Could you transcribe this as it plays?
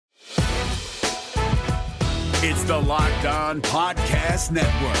It's the Locked On Podcast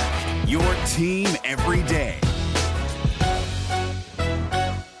Network, your team every day.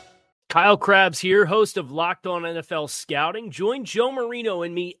 Kyle Krabs here, host of Locked On NFL Scouting. Join Joe Marino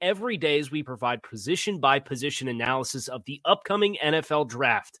and me every day as we provide position-by-position analysis of the upcoming NFL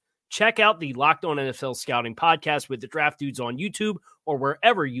Draft. Check out the Locked On NFL Scouting podcast with the Draft Dudes on YouTube or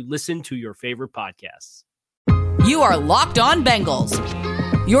wherever you listen to your favorite podcasts. You are Locked On Bengals,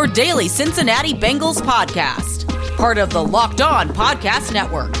 your daily Cincinnati Bengals podcast. Part of the Locked On Podcast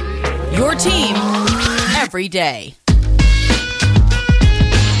Network, your team every day.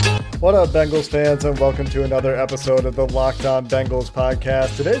 What up, Bengals fans, and welcome to another episode of the Locked On Bengals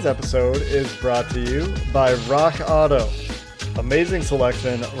podcast. Today's episode is brought to you by Rock Auto. Amazing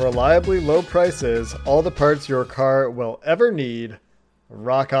selection, reliably low prices, all the parts your car will ever need.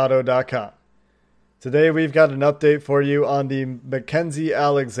 RockAuto.com. Today we've got an update for you on the Mackenzie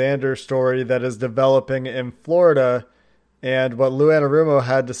Alexander story that is developing in Florida and what Lou Anarumo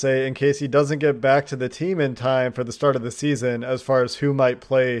had to say in case he doesn't get back to the team in time for the start of the season as far as who might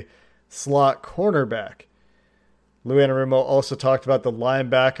play slot cornerback. Lou Anarumo also talked about the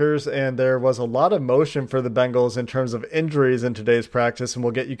linebackers, and there was a lot of motion for the Bengals in terms of injuries in today's practice, and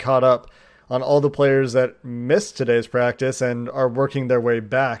we'll get you caught up on all the players that missed today's practice and are working their way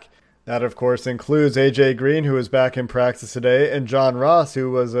back. That, of course, includes A.J. Green, who is back in practice today, and John Ross,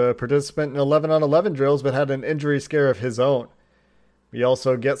 who was a participant in 11-on-11 drills but had an injury scare of his own. We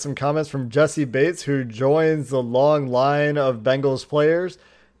also get some comments from Jesse Bates, who joins the long line of Bengals players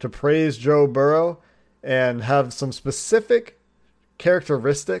to praise Joe Burrow and have some specific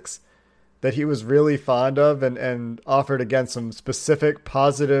characteristics that he was really fond of and offered, again, some specific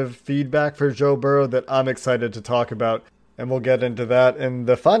positive feedback for Joe Burrow that I'm excited to talk about. And we'll get into that in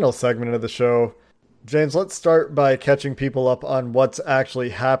the final segment of the show. James, let's start by catching people up on what's actually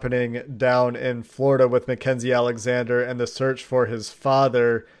happening down in Florida with Mackenzie Alexander and the search for his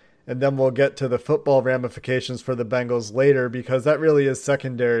father. And then we'll get to the football ramifications for the Bengals later, because that really is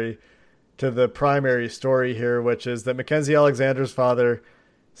secondary to the primary story here, which is that Mackenzie Alexander's father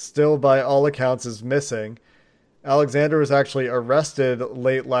still, by all accounts, is missing. Alexander was actually arrested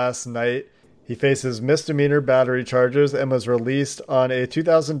late last night. He faces misdemeanor battery charges and was released on a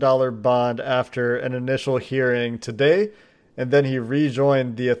 $2,000 bond after an initial hearing today, and then he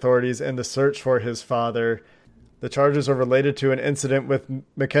rejoined the authorities in the search for his father. The charges are related to an incident with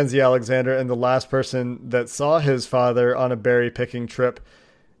Mackenzie Alexander and the last person that saw his father on a berry-picking trip,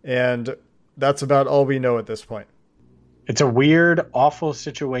 and that's about all we know at this point. It's a weird, awful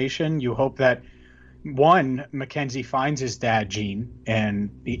situation. You hope that, one, Mackenzie finds his dad, Gene,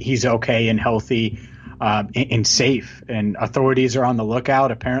 and he's okay and healthy and safe, and authorities are on the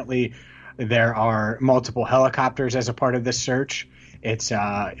lookout. Apparently, there are multiple helicopters as a part of this search. It's,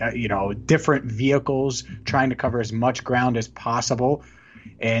 different vehicles trying to cover as much ground as possible,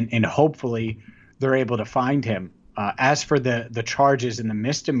 and hopefully they're able to find him. As for the charges in the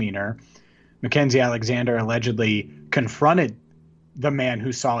misdemeanor, Mackenzie Alexander allegedly confronted the man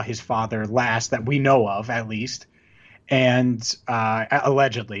who saw his father last, that we know of at least, and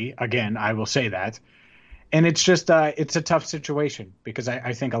allegedly, again, I will say that. And it's just it's a tough situation, because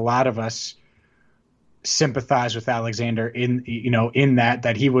I think a lot of us sympathize with Alexander in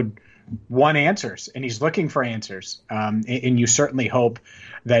that he would want answers, and he's looking for answers. And you certainly hope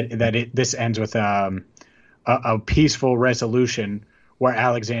that this ends with a peaceful resolution where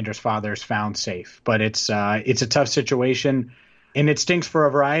Alexander's father is found safe. But it's a tough situation, and it stinks for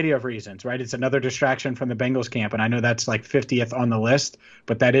a variety of reasons, right? It's another distraction from the Bengals camp, and I know that's like 50th on the list,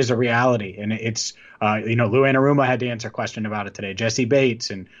 but that is a reality. And it's Lou Anarumo had to answer a question about it today. Jesse Bates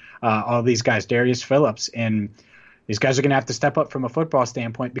and all these guys, Darius Phillips, and these guys are going to have to step up from a football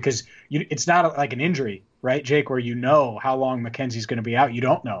standpoint, because it's not like an injury, right, Jake, where you know how long Mackenzie's going to be out. You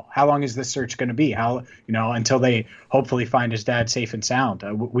don't know. How long is this search going to be? Until they hopefully find his dad safe and sound.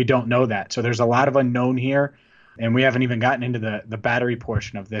 We don't know that. So there's a lot of unknown here, and we haven't even gotten into the battery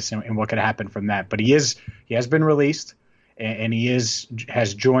portion of this and what could happen from that. But he has been released, and he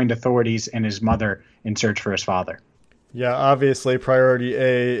has joined authorities and his mother in search for his father. Yeah, obviously priority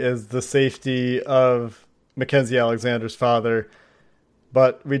A is the safety of Mackenzie Alexander's father,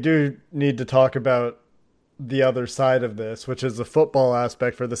 but we do need to talk about the other side of this, which is the football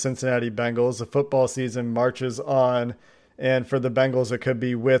aspect for the Cincinnati Bengals. The football season marches on, and for the Bengals, it could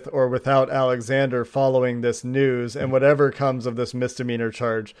be with or without Alexander following this news, and whatever comes of this misdemeanor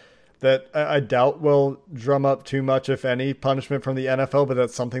charge that I doubt will drum up too much, if any, punishment from the NFL, but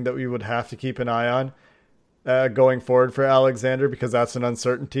that's something that we would have to keep an eye on going forward for Alexander, because that's an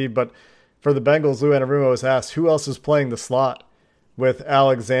uncertainty. But for the Bengals, Lou Anarumo was asked who else is playing the slot with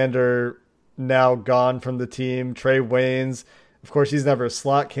Alexander now gone from the team. Trey Waynes, of course, he's never a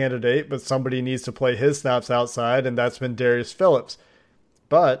slot candidate, but somebody needs to play his snaps outside, and that's been Darius Phillips.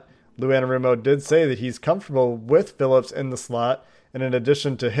 But Lou Anarumo did say that he's comfortable with Phillips in the slot, and in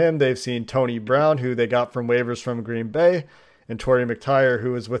addition to him, they've seen Tony Brown, who they got from waivers from Green Bay, and Torrey McTyer,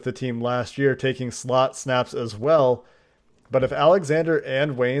 who was with the team last year, taking slot snaps as well. But if Alexander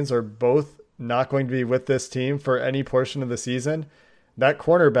and Waynes are both not going to be with this team for any portion of the season, that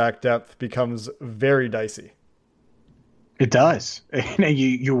cornerback depth becomes very dicey. It does.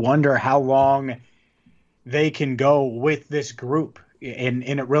 You wonder how long they can go with this group. And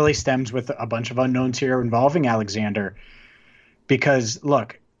it really stems with a bunch of unknowns here involving Alexander. Because,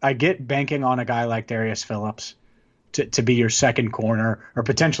 look, I get banking on a guy like Darius Phillips to be your second corner or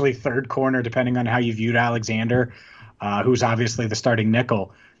potentially third corner, depending on how you viewed Alexander, who's obviously the starting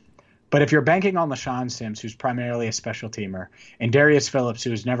nickel. But if you're banking on LaShawn Sims, who's primarily a special teamer, and Darius Phillips,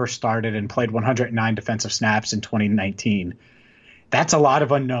 who's never started and played 109 defensive snaps in 2019, that's a lot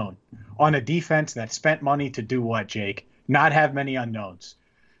of unknown on a defense that spent money to do what, Jake? Not have many unknowns.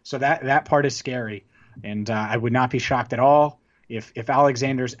 So that part is scary. And I would not be shocked at all if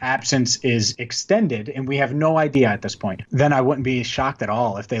Alexander's absence is extended, and we have no idea at this point. Then I wouldn't be shocked at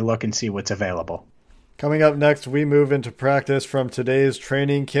all if they look and see what's available. Coming up next, we move into practice from today's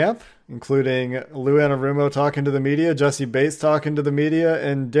training camp, including Lou Anarumo talking to the media, Jesse Bates talking to the media,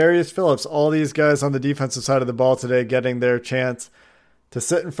 and Darius Phillips. All these guys on the defensive side of the ball today getting their chance to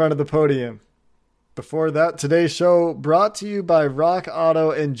sit in front of the podium. Before that, today's show brought to you by Rock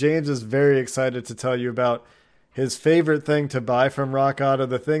Auto, and James is very excited to tell you about his favorite thing to buy from Rock Auto.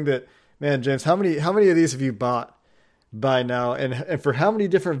 The thing that, man, James, how many of these have you bought by now, and for how many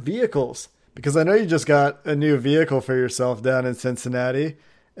different vehicles? Because I know you just got a new vehicle for yourself down in Cincinnati,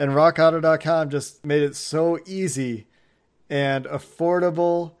 and rockauto.com just made it so easy and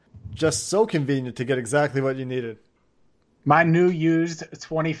affordable, just so convenient to get exactly what you needed. My new used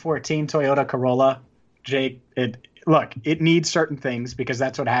 2014 Toyota Corolla, Jake, it needs certain things because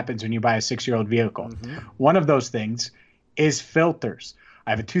that's what happens when you buy a 6-year-old vehicle. Mm-hmm. One of those things is filters.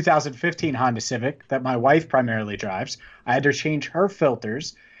 I have a 2015 Honda Civic that my wife primarily drives. I had to change her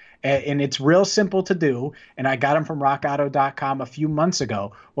filters, and it's real simple to do, and I got them from rockauto.com a few months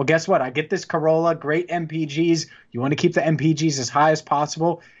ago. Well, guess what? I get this Corolla, great MPGs. You want to keep the MPGs as high as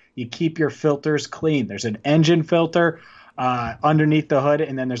possible. You keep your filters clean. There's an engine filter underneath the hood,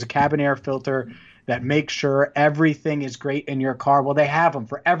 and then there's a cabin air filter that makes sure everything is great in your car. Well, they have them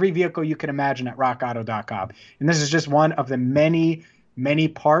for every vehicle you can imagine at rockauto.com. And this is just one of the many, many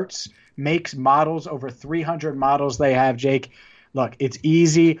parts, makes, models, over 300 models they have, Jake. Look, it's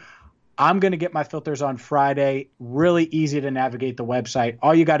easy. I'm going to get my filters on Friday. Really easy to navigate the website.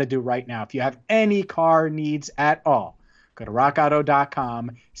 All you got to do right now, if you have any car needs at all, go to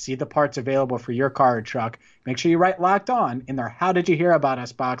rockauto.com, see the parts available for your car or truck. Make sure you write Locked On in their How Did You Hear About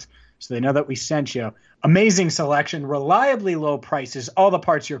Us box so they know that we sent you. Amazing selection, reliably low prices, all the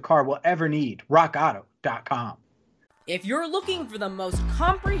parts your car will ever need. rockauto.com. If you're looking for the most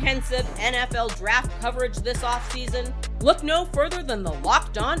comprehensive NFL draft coverage this offseason, look no further than the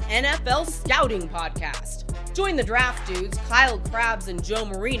Locked On NFL Scouting Podcast. Join the draft dudes, Kyle Krabs and Joe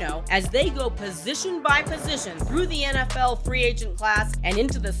Marino, as they go position by position through the NFL free agent class and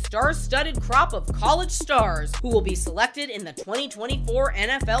into the star-studded crop of college stars who will be selected in the 2024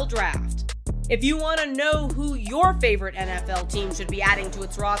 NFL Draft. If you want to know who your favorite NFL team should be adding to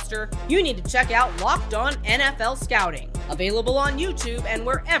its roster, you need to check out Locked On NFL Scouting, available on YouTube and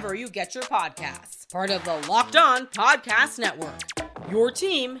wherever you get your podcasts. Part of the Locked On Podcast Network, your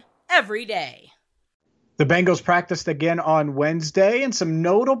team every day. The Bengals practiced again on Wednesday, and some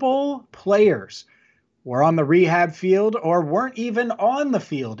notable players were on the rehab field or weren't even on the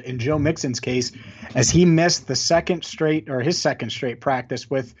field in Joe Mixon's case, as he missed his second straight practice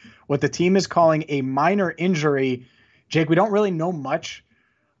with what the team is calling a minor injury. Jake, we don't really know much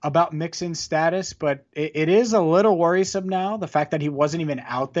about Mixon's status, but it is a little worrisome now, the fact that he wasn't even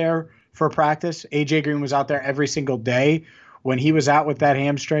out there for practice. AJ Green was out there every single day when he was out with that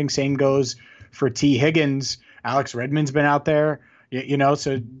hamstring. Same goes for T. Higgins. Alex Redmond's been out there.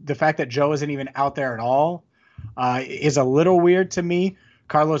 So the fact that Joe isn't even out there at all is a little weird to me.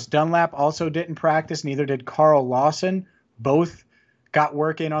 Carlos Dunlap also didn't practice. Neither did Carl Lawson. Both got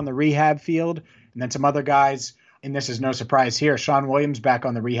work in on the rehab field. And then some other guys, and this is no surprise here, Sean Williams back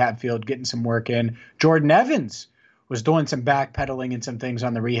on the rehab field getting some work in. Jordan Evans was doing some backpedaling and some thing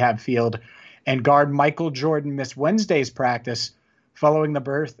on the rehab field. And guard Michael Jordan missed Wednesday's practice following the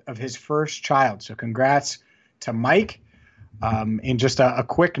birth of his first child. So congrats to Mike. And just a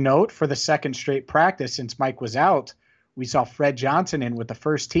quick note for the second straight practice since Mike was out, we saw Fred Johnson in with the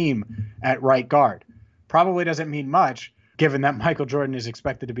first team at right guard. Probably doesn't mean much given that Michael Jordan is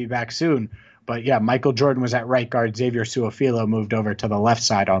expected to be back soon. But yeah, Michael Jordan was at right guard. Xavier Su'a-Filo moved over to the left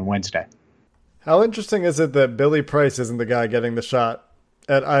side on Wednesday. How interesting is it that Billy Price isn't the guy getting the shot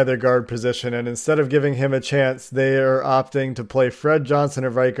at either guard position, and instead of giving him a chance, they are opting to play Fred Johnson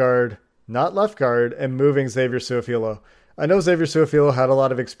at right guard, not left guard, and moving Xavier Su'a-Filo. I know Xavier Su'a-Filo had a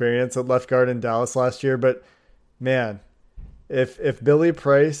lot of experience at left guard in Dallas last year, but man, if Billy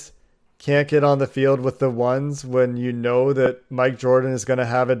Price can't get on the field with the ones when you know that Mike Jordan is going to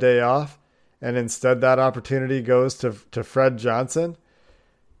have a day off, and instead that opportunity goes to Fred Johnson,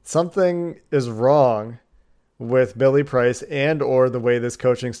 something is wrong with Billy Price and or the way this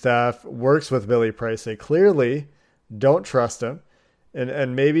coaching staff works with Billy Price. They clearly don't trust him,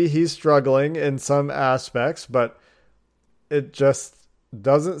 and maybe he's struggling in some aspects, but it just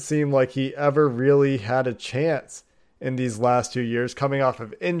doesn't seem like he ever really had a chance in these last 2 years, coming off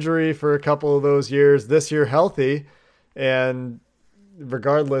of injury for a couple of those years, this year healthy, and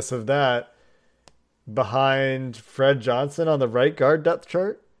regardless of that, behind Fred Johnson on the right guard depth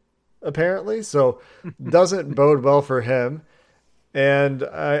chart, apparently. So doesn't bode well for him. And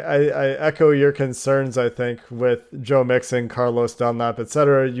I echo your concerns, I think, with Joe Mixon, Carlos Dunlap,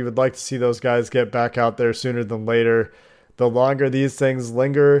 etc. You would like to see those guys get back out there sooner than later. The longer these things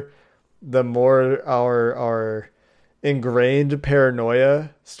linger, the more our ingrained paranoia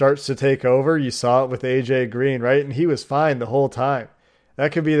starts to take over. You saw it with AJ Green, right? And he was fine the whole time.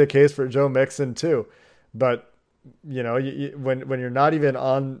 That could be the case for Joe Mixon too. But, you know, when you're not even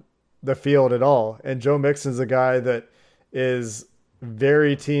on the field at all, and Joe Mixon's a guy that is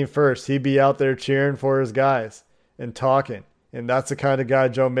very team first, he'd be out there cheering for his guys and talking. And that's the kind of guy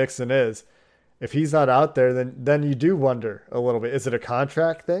Joe Mixon is. If he's not out there, then you do wonder a little bit. Is it a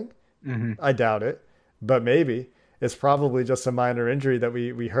contract thing? Mm-hmm. I doubt it, but maybe. It's probably just a minor injury that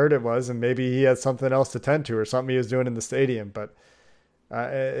we heard it was, and maybe he has something else to tend to or something he was doing in the stadium. But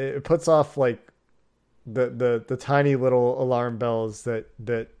it puts off like the tiny little alarm bells that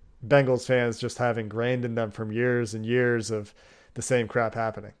Bengals fans just have ingrained in them from years and years of the same crap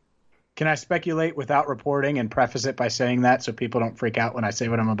happening. Can I speculate without reporting and preface it by saying that so people don't freak out when I say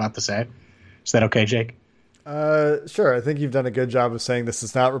what I'm about to say? Is that okay, Jake? Sure. I think you've done a good job of saying this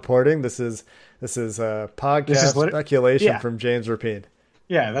is not reporting. This is podcast speculation from James Rapine.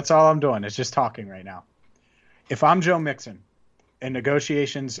 Yeah, that's all I'm doing. It's just talking right now. If I'm Joe Mixon and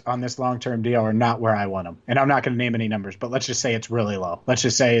negotiations on this long-term deal are not where I want them, and I'm not going to name any numbers, but let's just say it's really low. Let's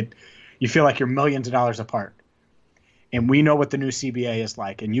just say you feel like you're millions of dollars apart. And we know what the new CBA is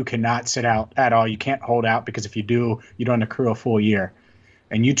like, and you cannot sit out at all. You can't hold out because if you do, you don't accrue a full year.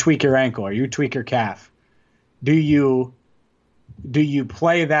 And you tweak your ankle or you tweak your calf. Do you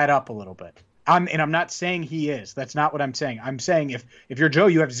play that up a little bit? And I'm not saying he is. That's not what I'm saying. I'm saying if you're Joe,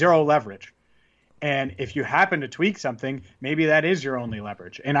 you have zero leverage. And if you happen to tweak something, maybe that is your only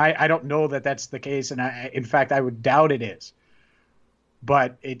leverage. And I don't know that that's the case. And in fact, I would doubt it is.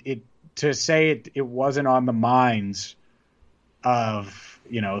 But to say it wasn't on the minds of,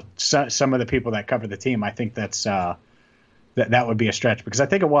 some of the people that cover the team, I think that's that would be a stretch, because I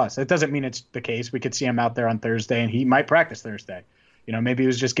think it was. It doesn't mean it's the case. We could see him out there on Thursday, and he might practice Thursday. Maybe he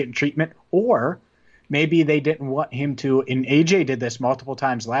was just getting treatment, or maybe they didn't want him to. And AJ did this multiple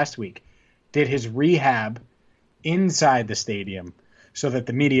times last week, did his rehab inside the stadium so that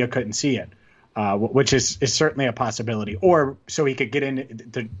the media couldn't see it, which is certainly a possibility. Or so he could get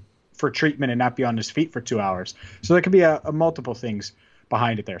in for treatment and not be on his feet for 2 hours. So there could be a multiple things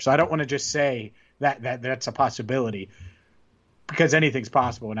behind it there. So I don't want to just say that's a possibility, because anything's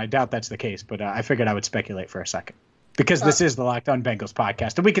possible, and I doubt that's the case. But I figured I would speculate for a second, because this is the Locked On Bengals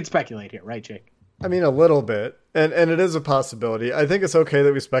podcast, and we can speculate here, right, Jake? I mean, a little bit, and it is a possibility. I think it's okay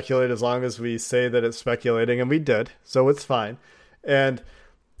that we speculate as long as we say that it's speculating, and we did, so it's fine. And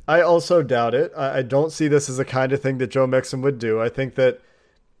I also doubt it. I don't see this as the kind of thing that Joe Mixon would do. I think that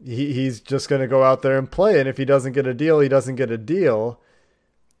he's just going to go out there and play, and if he doesn't get a deal, he doesn't get a deal.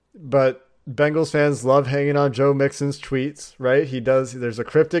 But Bengals fans love hanging on Joe Mixon's tweets, right? There's a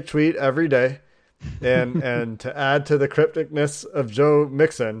cryptic tweet every day. And to add to the crypticness of Joe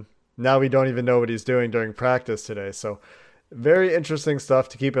Mixon, now we don't even know what he's doing during practice today. So very interesting stuff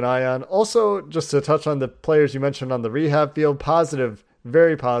to keep an eye on. Also, just to touch on the players you mentioned on the rehab field, positive,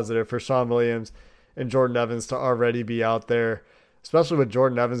 very positive for Sean Williams and Jordan Evans to already be out there, especially with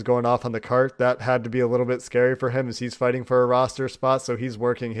Jordan Evans going off on the cart. That had to be a little bit scary for him as he's fighting for a roster spot. So he's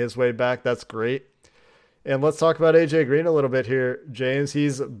working his way back. That's great. And let's talk about AJ Green a little bit here, James.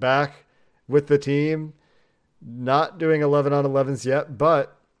 He's back with the team, not doing 11-on-11s yet,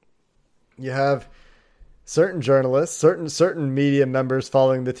 but you have certain journalists, certain media members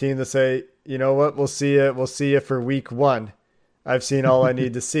following the team to say, you know what, we'll see you for week 1. I've seen all I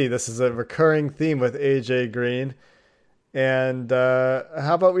need to see. This is a recurring theme with AJ Green. And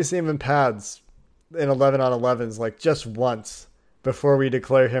how about we see him in pads in 11-on-11s, like just once before we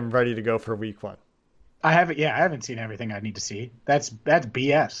declare him ready to go for week 1? I haven't seen everything I need to see. That's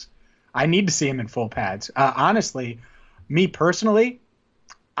BS. I need to see him in full pads. Honestly, me personally,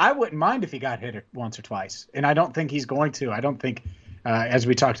 I wouldn't mind if he got hit once or twice, and I don't think he's going to. I don't think, as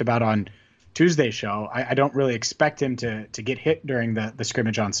we talked about on Tuesday's show, I don't really expect him to get hit during the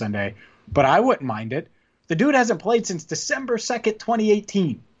scrimmage on Sunday, but I wouldn't mind it. The dude hasn't played since December 2nd,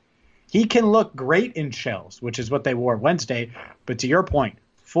 2018. He can look great in shells, which is what they wore Wednesday, but to your point,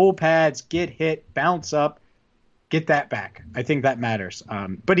 full pads, get hit, bounce up, get that back. I think that matters.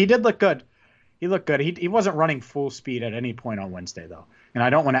 But he did look good. He looked good. He wasn't running full speed at any point on Wednesday, though. And I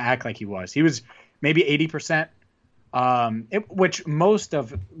don't want to act like he was. He was maybe 80%, which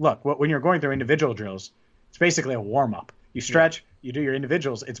when you're going through individual drills, it's basically a warm-up. You stretch, you do your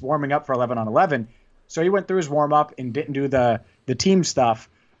individuals. It's warming up for 11-on-11. So he went through his warm-up and didn't do the team stuff.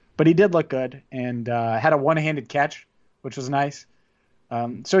 But he did look good and had a one-handed catch, which was nice.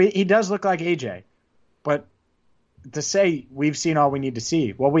 So he does look like AJ. But to say we've seen all we need to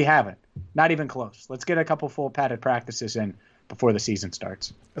see, well, we haven't. Not even close. Let's get a couple full padded practices in before the season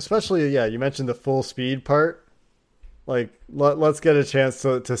starts. Especially, you mentioned the full speed part. Like, let's get a chance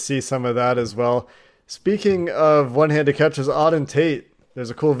to see some of that as well. Speaking of one-handed catches, Auden Tate, there's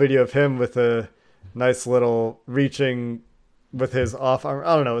a cool video of him with a nice little reaching with his off arm.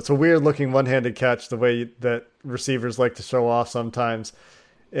 I don't know. It's a weird looking one-handed catch, the way that receivers like to show off sometimes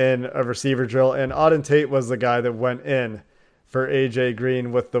in a receiver drill. And Auden Tate was the guy that went in for AJ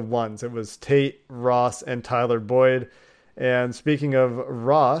Green with the ones. It was Tate, Ross, and Tyler Boyd. And speaking of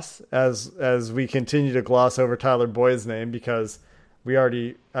Ross, as we continue to gloss over Tyler Boyd's name, because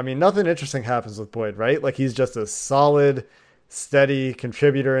nothing interesting happens with Boyd, right? Like, he's just a solid, steady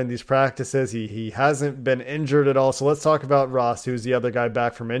contributor in these practices. He hasn't been injured at all. So let's talk about Ross, who's the other guy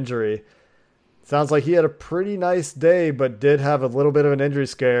back from injury. Sounds like he had a pretty nice day, but did have a little bit of an injury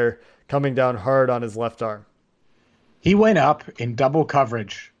scare coming down hard on his left arm. He went up in double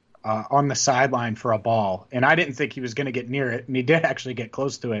coverage on the sideline for a ball, and I didn't think he was going to get near it, and he did actually get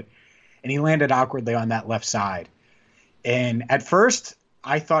close to it, and he landed awkwardly on that left side. And at first,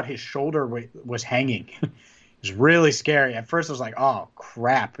 I thought his shoulder was hanging. It was really scary. At first, I was like, oh,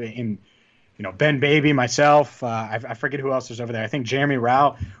 crap. And, Ben Baby, myself, I forget who else was over there. I think Jeremy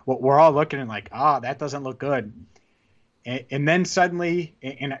Rao, we're all looking and like, that doesn't look good. And then suddenly,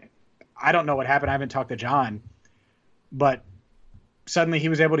 and I don't know what happened. I haven't talked to John, but suddenly he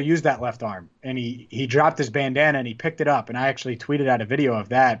was able to use that left arm, and he dropped his bandana and he picked it up. And I actually tweeted out a video of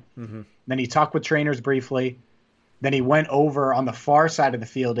that. Mm-hmm. Then he talked with trainers briefly. Then he went over on the far side of the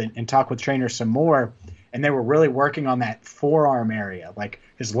field and talked with trainers some more. And they were really working on that forearm area, like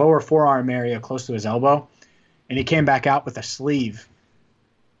his lower forearm area close to his elbow. And he came back out with a sleeve.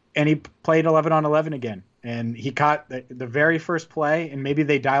 And he played 11-on-11 again. And he caught the very first play, and maybe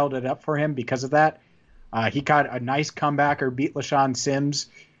they dialed it up for him because of that. He caught a nice comebacker, beat LaShawn Sims.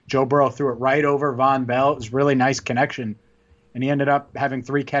 Joe Burrow threw it right over Von Bell. It was a really nice connection. And he ended up having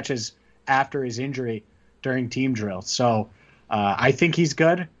 3 catches after his injury during team drill. So I think he's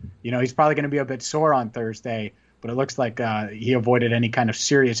good. He's probably going to be a bit sore on Thursday, but it looks like he avoided any kind of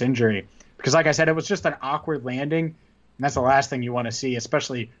serious injury. Because like I said, it was just an awkward landing, and that's the last thing you want to see,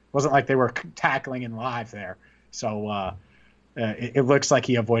 especially it wasn't like they were tackling in live there. So it looks like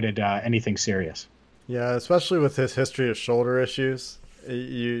he avoided anything serious. Yeah, especially with his history of shoulder issues.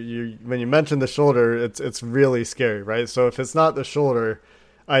 You when you mention the shoulder, it's really scary, right? So if it's not the shoulder,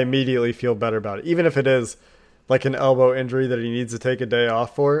 I immediately feel better about it. Even if it is like an elbow injury that he needs to take a day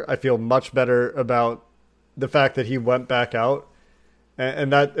off for, I feel much better about the fact that he went back out.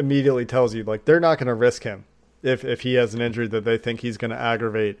 And that immediately tells you, like, they're not going to risk him if he has an injury that they think he's going to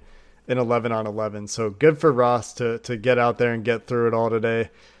aggravate in 11-on-11. So good for Ross to get out there and get through it all today.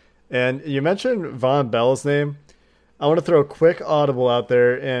 And you mentioned Von Bell's name. I want to throw a quick audible out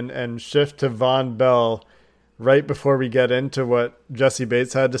there and shift to Von Bell right before we get into what Jesse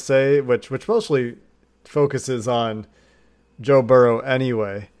Bates had to say, which mostly focuses on Joe Burrow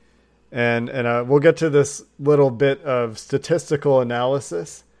anyway. And we'll get to this little bit of statistical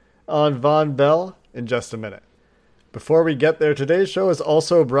analysis on Von Bell in just a minute. Before we get there, today's show is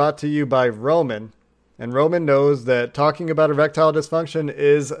also brought to you by Roman. And Roman knows that talking about erectile dysfunction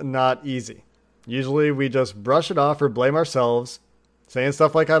is not easy. Usually we just brush it off or blame ourselves, saying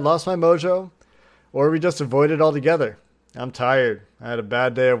stuff like I lost my mojo, or we just avoid it altogether. I'm tired. I had a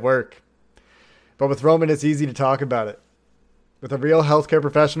bad day at work. But with Roman, it's easy to talk about it. With a real healthcare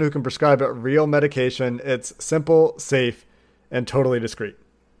professional who can prescribe a real medication, it's simple, safe, and totally discreet.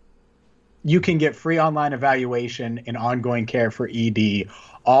 You can get free online evaluation and ongoing care for ED,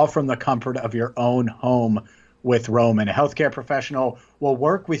 all from the comfort of your own home with Roman. A healthcare professional will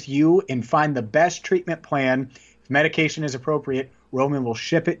work with you and find the best treatment plan. If medication is appropriate, Roman will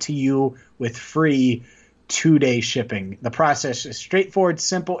ship it to you with free 2-day shipping. The process is straightforward,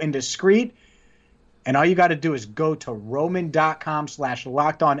 simple, and discreet. And all you got to do is go to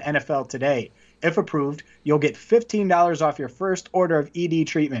roman.com/LockedOnNFL today. If approved, you'll get $15 off your first order of ED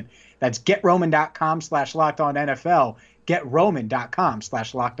treatment. That's GetRoman.com/LockedOnNFL.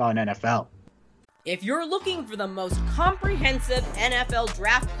 GetRoman.com/LockedOnNFL. If you're looking for the most comprehensive NFL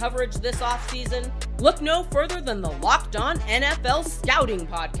draft coverage this offseason, look no further than the Locked On NFL Scouting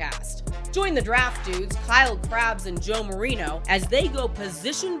Podcast. Join the draft dudes, Kyle Krabs and Joe Marino, as they go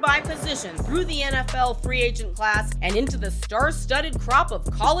position by position through the NFL free agent class and into the star-studded crop of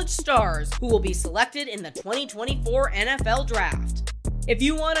college stars who will be selected in the 2024 NFL Draft. If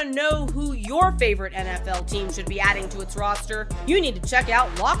you want to know who your favorite NFL team should be adding to its roster, you need to check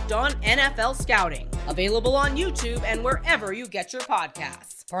out Locked On NFL Scouting, available on YouTube and wherever you get your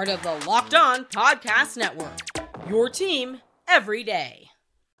podcasts. Part of the Locked On Podcast Network, your team every day.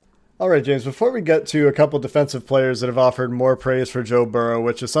 All right, James, before we get to a couple defensive players that have offered more praise for Joe Burrow,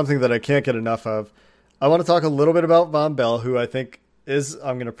 which is something that I can't get enough of, I want to talk a little bit about Vonn Bell, who I think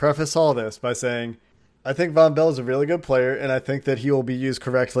I'm going to preface all this by saying, I think Vonn Bell is a really good player, and I think that he will be used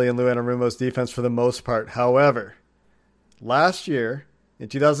correctly in Lou Anarumo's defense for the most part. However, last year, in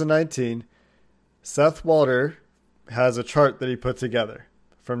 2019, Seth Walder has a chart that he put together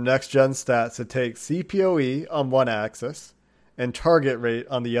from Next Gen Stats to take CPOE on one axis and target rate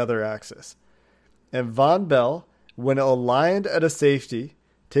on the other axis. And Vonn Bell, when aligned at a safety,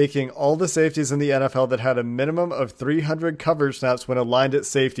 taking all the safeties in the NFL that had a minimum of 300 coverage snaps when aligned at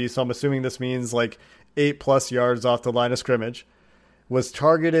safety, so I'm assuming this means like 8+ yards off the line of scrimmage, was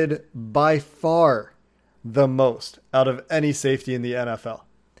targeted by far the most out of any safety in the NFL.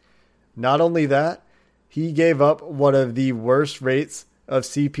 Not only that, he gave up one of the worst rates of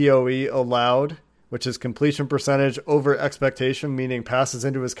CPOE allowed, which is completion percentage over expectation, meaning passes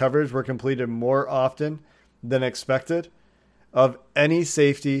into his coverage were completed more often than expected, of any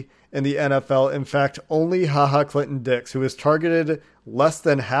safety in the NFL. In fact, only HaHa Clinton-Dix, who is targeted less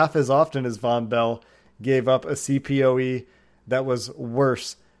than half as often as Vonn Bell, gave up a CPOE that was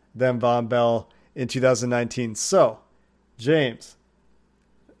worse than Vonn Bell in 2019. So, James,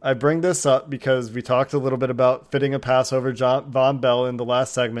 I bring this up because we talked a little bit about fitting a pass over Vonn Bell in the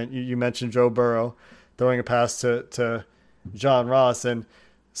last segment. You mentioned Joe Burrow throwing a pass to John Ross. And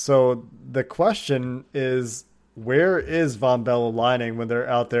so the question is, where is Vonn Bell aligning when they're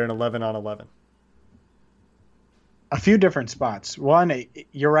out there in 11 on 11? A few different spots. One,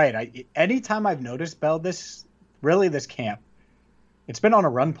 you're right. Anytime I've noticed Bell this camp, it's been on a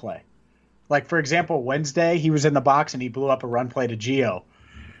run play. Like, for example, Wednesday, he was in the box and he blew up a run play to Gio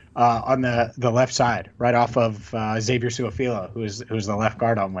on the left side, right off of Xavier Su'a-Filo, who's the left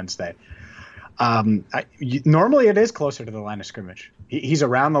guard on Wednesday. Normally it is closer to the line of scrimmage. He's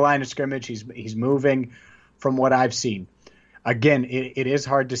around the line of scrimmage. He's moving from what I've seen. Again, it is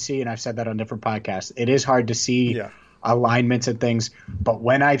hard to see, and I've said that on different podcasts. It is hard to see alignments and things. But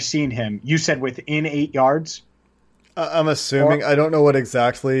when I've seen him, you said within 8 yards? I'm assuming. I don't know what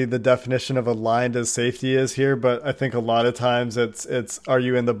exactly the definition of aligned as safety is here, but I think a lot of times it's are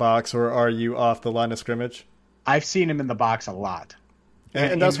you in the box or are you off the line of scrimmage? I've seen him in the box a lot.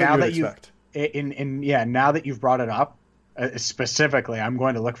 And that's what you would expect. Now that you've brought it up, specifically, I'm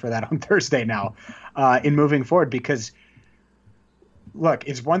going to look for that on Thursday now in moving forward because, look,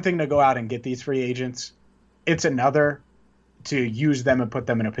 it's one thing to go out and get these free agents. It's another to use them and put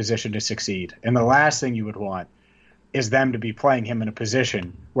them in a position to succeed. And the last thing you would want is them to be playing him in a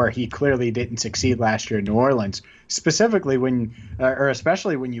position where he clearly didn't succeed last year in New Orleans, specifically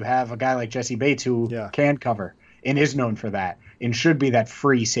especially when you have a guy like Jesse Bates who can cover and is known for that and should be that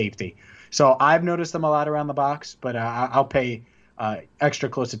free safety. So I've noticed them a lot around the box, but I'll pay extra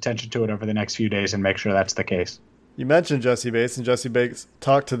close attention to it over the next few days and make sure that's the case. You mentioned Jesse Bates, and Jesse Bates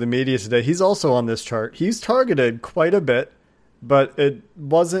talked to the media today. He's also on this chart. He's targeted quite a bit, but it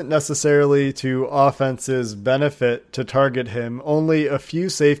wasn't necessarily to offense's benefit to target him. Only a few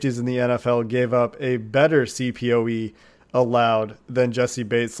safeties in the NFL gave up a better CPOE allowed than Jesse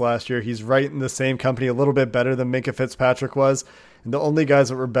Bates last year. He's right in the same company, a little bit better than Minkah Fitzpatrick was. And the only guys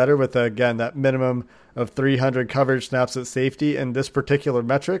that were better with, again, that minimum of 300 coverage snaps at safety in this particular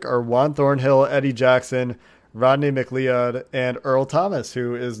metric are Juan Thornhill, Eddie Jackson, Rodney McLeod, and Earl Thomas,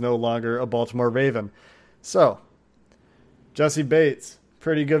 who is no longer a Baltimore Raven. So, Jesse Bates,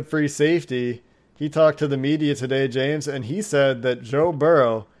 pretty good free safety. He talked to the media today, James, and he said that Joe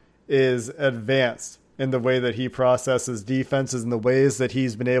Burrow is advanced in the way that he processes defenses and the ways that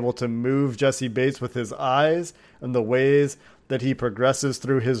he's been able to move Jesse Bates with his eyes and the ways that he progresses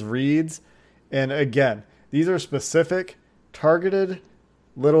through his reads. And again, these are specific, targeted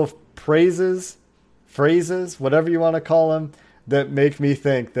little phrases, whatever you want to call them, that make me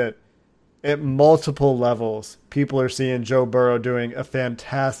think that at multiple levels, people are seeing Joe Burrow doing a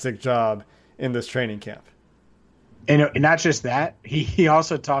fantastic job in this training camp. And not just that, he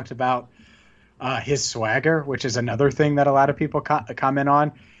also talked about his swagger, which is another thing that a lot of people comment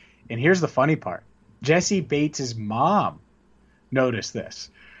on. And here's the funny part. Jesse Bates' mom noticed this.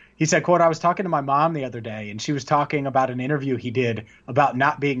 He said, quote, "I was talking to my mom the other day, and she was talking about an interview he did about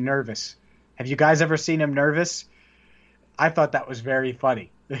not being nervous. Have you guys ever seen him nervous?" I thought that was very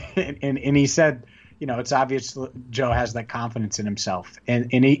funny. and he said, you know, it's obvious Joe has that confidence in himself.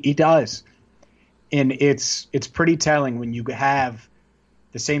 And he does. And it's pretty telling when you have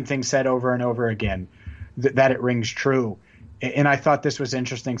the same thing said over and over again, that it rings true. And I thought this was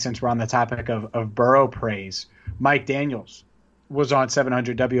interesting since we're on the topic of Burrow praise. Mike Daniels was on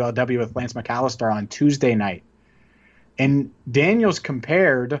 700 WLW with Lance McAllister on Tuesday night. And Daniels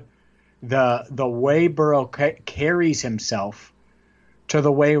compared the way Burrow carries himself to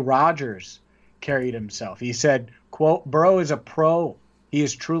the way Rodgers carried himself. He said, quote, "Burrow is a pro. He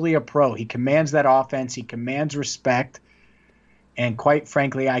is truly a pro. He commands that offense. He commands respect. And quite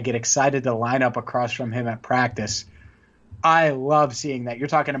frankly, I get excited to line up across from him at practice." I love seeing that. You're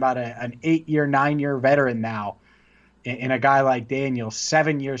talking about an 8-year, 9-year veteran now in a guy like Daniels.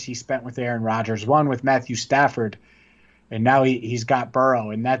 7 years he spent with Aaron Rodgers, 1 with Matthew Stafford, and now he's got Burrow.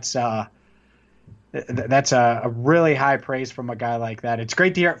 And that's a really high praise from a guy like that. It's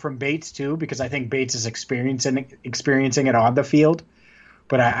great to hear it from Bates, too, because I think Bates is experiencing it on the field.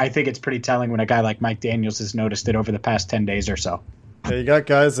 But I think it's pretty telling when a guy like Mike Daniels has noticed it over the past 10 days or so. Yeah, you got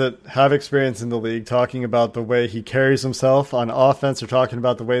guys that have experience in the league talking about the way he carries himself on offense. They're talking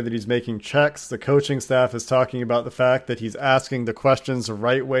about the way that he's making checks. The coaching staff is talking about the fact that he's asking the questions the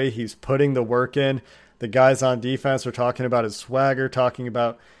right way. He's putting the work in. The guys on defense are talking about his swagger, talking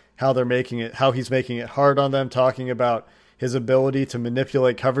about how he's making it hard on them, talking about his ability to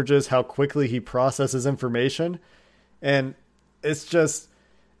manipulate coverages, how quickly he processes information. And it's just,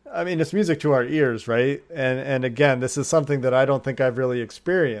 I mean, it's music to our ears, right? And again, this is something that I don't think I've really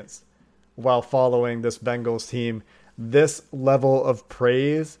experienced while following this Bengals team. This level of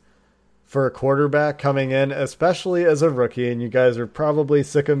praise for a quarterback coming in, especially as a rookie, and you guys are probably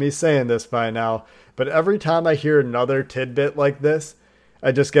sick of me saying this by now, but every time I hear another tidbit like this,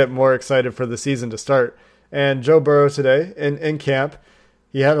 I just get more excited for the season to start. And Joe Burrow today in camp,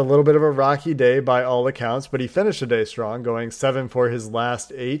 he had a little bit of a rocky day by all accounts, but he finished the day strong, going 7 for his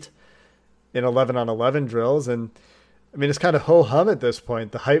last 8 in 11-on-11 drills. And, I mean, it's kind of ho-hum at this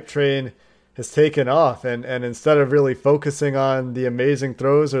point. The hype train has taken off, and instead of really focusing on the amazing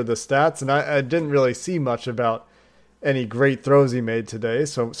throws or the stats, and I didn't really see much about any great throws he made today,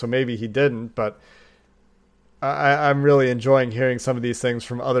 so maybe he didn't, but I'm really enjoying hearing some of these things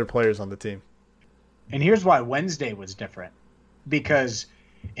from other players on the team. And here's why Wednesday was different. Because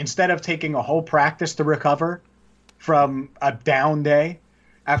instead of taking a whole practice to recover from a down day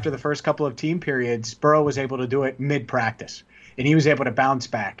after the first couple of team periods, Burrow was able to do it mid-practice. And he was able to bounce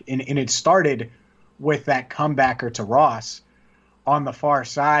back. And it started with that comebacker to Ross on the far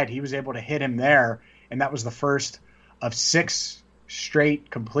side. He was able to hit him there, and that was the first of 6 straight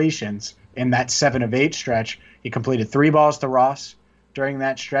completions in that 7 of 8 stretch. He completed 3 balls to Ross during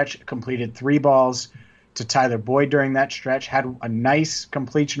that stretch, completed 3 balls to Tyler Boyd during that stretch, had a nice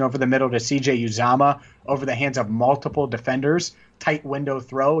completion over the middle to CJ Uzama over the hands of multiple defenders. Tight window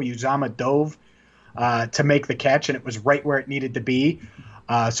throw. Uzama dove to make the catch, and it was right where it needed to be.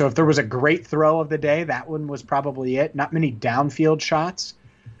 So if there was a great throw of the day, that one was probably it. Not many downfield shots,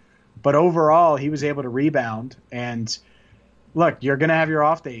 but overall he was able to rebound. And look, you're going to have your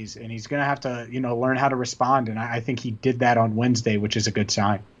off days, and he's going to have to, learn how to respond. And I think he did that on Wednesday, which is a good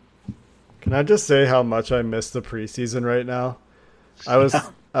sign. Can I just say how much I miss the preseason right now? I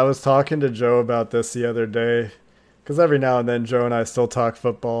was talking to Joe about this the other day, because every now and then Joe and I still talk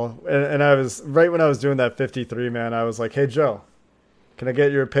football. And I was, right when I was doing that 53 man, I was like, "Hey Joe, can I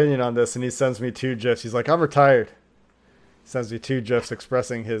get your opinion on this?" And he sends me 2 GIFs. He's like, "I'm retired." He sends me 2 GIFs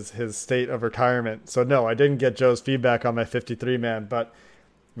expressing his state of retirement. So no, I didn't get Joe's feedback on my 53 man, but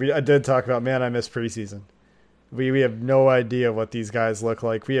I did talk about, man, I miss preseason. We have no idea what these guys look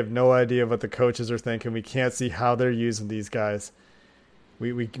like. We have no idea what the coaches are thinking. We can't see how they're using these guys.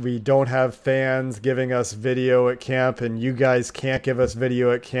 We don't have fans giving us video at camp, and you guys can't give us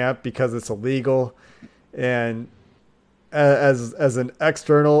video at camp because it's illegal. And as an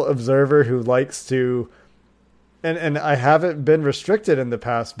external observer who likes to, and I haven't been restricted in the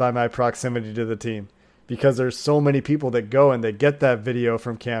past by my proximity to the team, because there's so many people that go and they get that video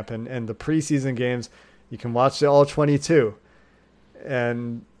from camp and the preseason games. You can watch the all 22,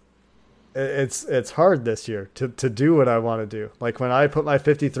 and it's hard this year to do what I want to do. Like when I put my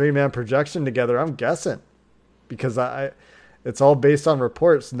 53-man projection together, I'm guessing because it's all based on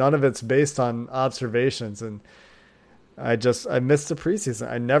reports. None of it's based on observations. And I missed the preseason.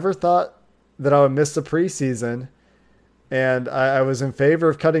 I never thought that I would miss the preseason, and I was in favor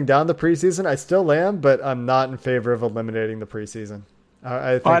of cutting down the preseason. I still am, but I'm not in favor of eliminating the preseason.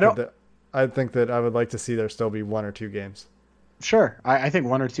 I think that I would like to see there still be 1 or 2 games. Sure. I think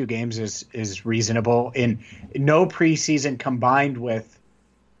 1 or 2 games is reasonable. In no preseason combined with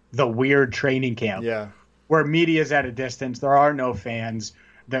the weird training camp. Yeah. Where media's at a distance. There are no fans.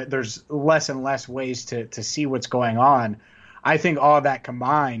 There's less and less ways to see what's going on. I think all of that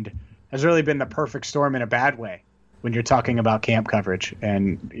combined has really been the perfect storm in a bad way when you're talking about camp coverage.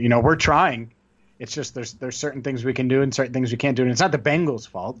 And, we're trying. It's just there's certain things we can do and certain things we can't do. And it's not the Bengals'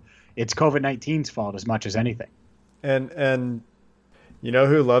 fault. It's COVID-19's fault as much as anything. And you know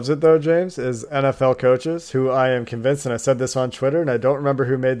who loves it, though, James, is NFL coaches, who I am convinced, and I said this on Twitter, and I don't remember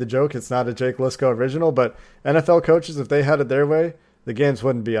who made the joke. It's not a Jake Liscow original, but NFL coaches, if they had it their way, the games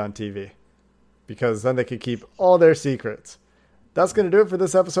wouldn't be on TV because then they could keep all their secrets. That's going to do it for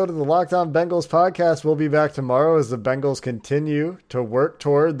this episode of the Locked On Bengals podcast. We'll be back tomorrow as the Bengals continue to work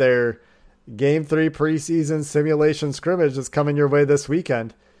toward their Game 3 preseason simulation scrimmage that's coming your way this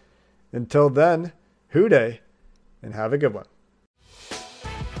weekend. Until then, hooday, and have a good one.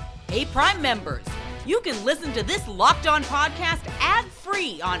 Hey, Prime members, you can listen to this Locked On podcast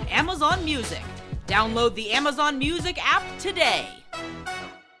ad-free on Amazon Music. Download the Amazon Music app today.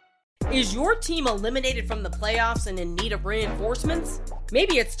 Is your team eliminated from the playoffs and in need of reinforcements?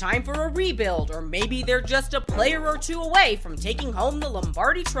 Maybe it's time for a rebuild, or maybe they're just a player or two away from taking home the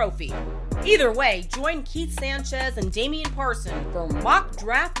Lombardi Trophy. Either way, join Keith Sanchez and Damian Parson for Mock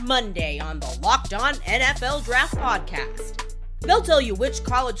Draft Monday on the Locked On NFL Draft Podcast. They'll tell you which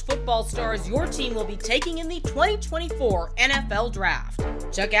college football stars your team will be taking in the 2024 NFL Draft.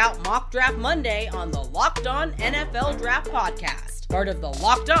 Check out Mock Draft Monday on the Locked On NFL Draft Podcast, part of the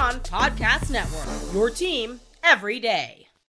Locked On Podcast Network. Your team every day.